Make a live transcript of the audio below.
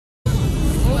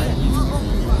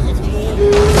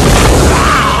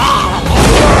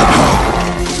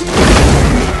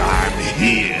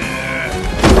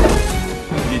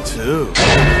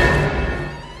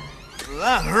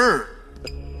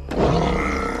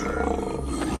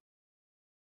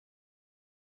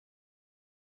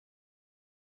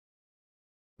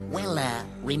Well,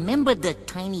 remember the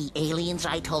tiny aliens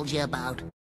I told you about?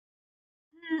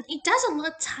 It doesn't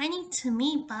look tiny to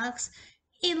me, Bugs.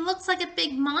 It looks like a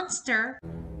big monster.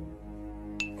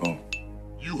 Oh.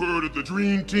 You heard of the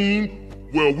Dream Team?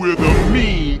 Well, we're the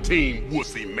mean team,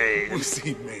 Wussy Man.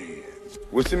 Wussy Man.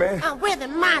 Wussy Man? We're the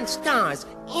Monstars.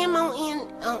 M-O-N...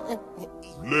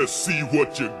 Let's see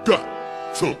what you got,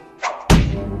 chump.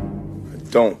 I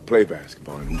don't play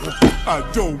basketball anymore. I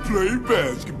don't play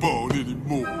basketball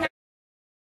anymore.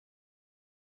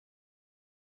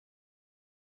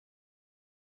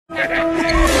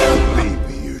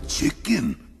 Baby, you're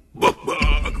chicken.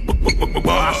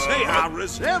 I say I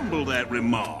resemble that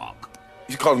remark.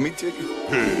 You calling me Teagan?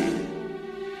 Hey,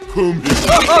 come here.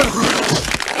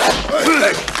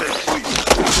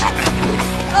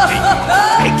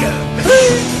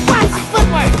 Watch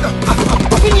footwork!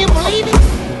 Can you believe it?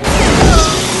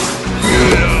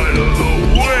 Get out of the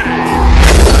way!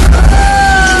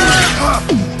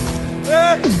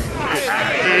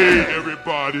 Hey,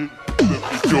 everybody, look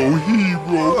at your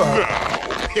hero now.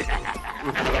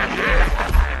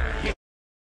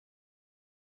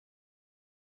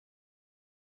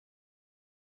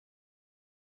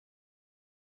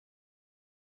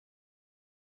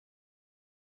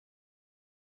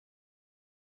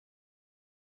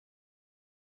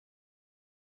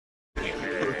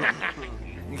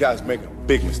 You guys make a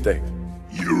big mistake.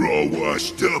 You're all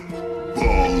washed up,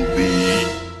 Baldy.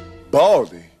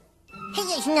 Baldy? He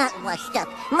is not washed up.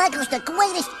 Michael's the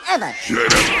greatest ever.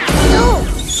 Shut up. No!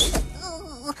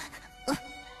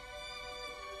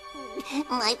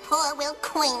 My poor will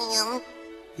cranium.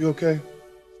 You okay?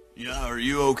 Yeah, are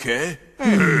you okay?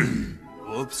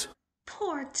 Whoops.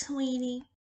 Poor Tweety.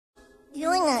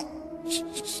 You're not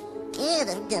scared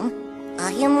of them,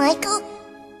 are you, Michael?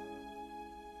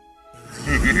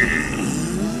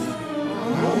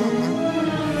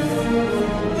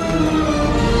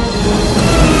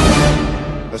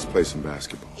 Let's play some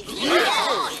basketball.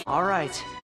 All right.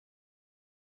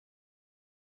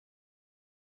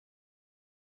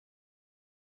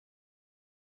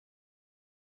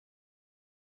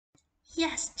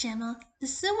 Yes, Gemma.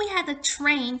 Soon we had to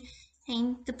train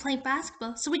and to play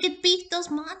basketball so we could beat those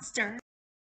monsters.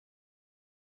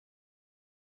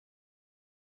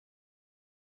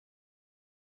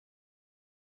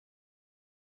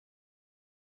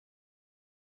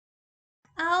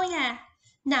 Oh yeah.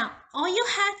 Now, all you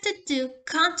have to do,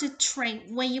 concentrate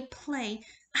when you play.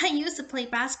 I used to play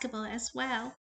basketball as well.